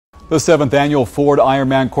The 7th annual Ford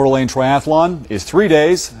Ironman Coeur Triathlon is 3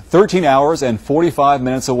 days, 13 hours, and 45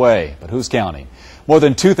 minutes away. But who's counting? More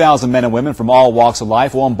than 2,000 men and women from all walks of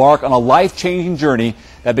life will embark on a life-changing journey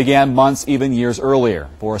that began months, even years earlier.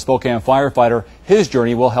 For a Spokane firefighter, his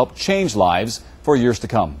journey will help change lives for years to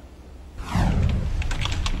come.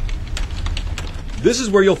 This is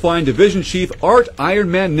where you'll find Division Chief Art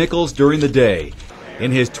Ironman Nichols during the day.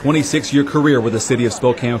 In his 26-year career with the City of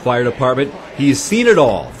Spokane Fire Department, he's seen it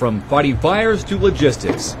all, from fighting fires to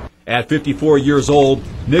logistics. At 54 years old,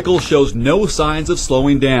 Nichols shows no signs of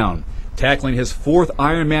slowing down. Tackling his 4th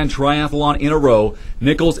Ironman triathlon in a row,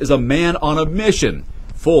 Nichols is a man on a mission,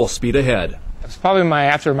 full speed ahead. It's probably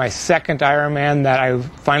after my 2nd Ironman that I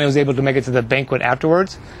finally was able to make it to the banquet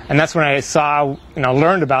afterwards. And that's when I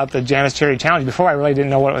learned about the Janus Charity Challenge. Before, I really didn't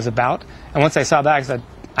know what it was about. And once I saw that, I said,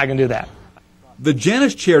 I can do that. The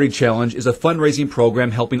Janus Charity Challenge is a fundraising program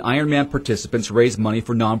helping Ironman participants raise money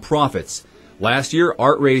for nonprofits. Last year,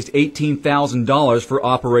 Art raised $18,000 for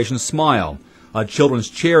Operation Smile, a children's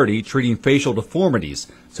charity treating facial deformities,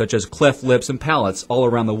 such as cleft lips and palates, all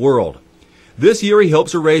around the world. This year, he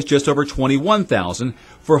hopes to raise just over $21,000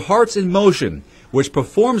 for Hearts in Motion, which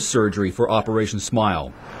performs surgery for Operation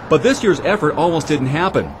Smile. But this year's effort almost didn't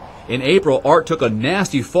happen. In April, Art took a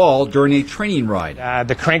nasty fall during a training ride.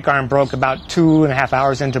 The crank arm broke about 2.5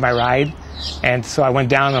 hours into my ride, and so I went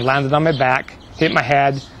down and landed on my back, hit my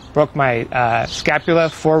head, broke my scapula,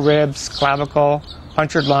 4 ribs, clavicle,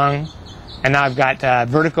 punctured lung, and now I've got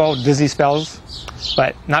vertigo, dizzy spells,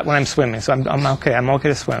 but not when I'm swimming, so I'm okay. I'm okay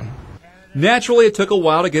to swim. Naturally, it took a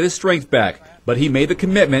while to get his strength back, but he made the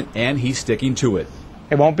commitment, and he's sticking to it.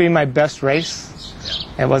 It won't be my best race.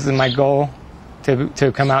 It wasn't my goal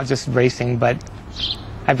to come out just racing, but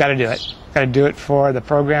I've got to do it. Got to do it for the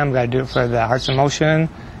program, got to do it for the Hearts in Motion,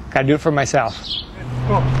 got to do it for myself.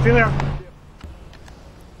 Oh, see you there.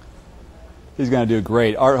 He's going to do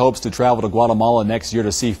great. Art hopes to travel to Guatemala next year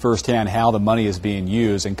to see firsthand how the money is being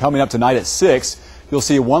used. And coming up tonight at 6, you'll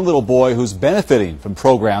see one little boy who's benefiting from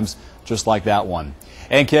programs just like that one.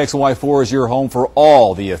 And KXLY4 is your home for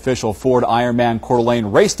all the official Ford Ironman Coeur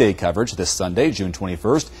race day coverage this Sunday, June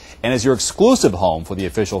 21st, and is your exclusive home for the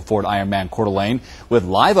official Ford Ironman Coeur with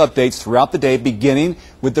live updates throughout the day, beginning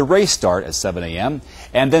with the race start at 7 a.m.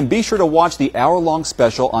 And then be sure to watch the hour-long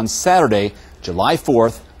special on Saturday, July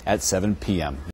 4th at 7 p.m.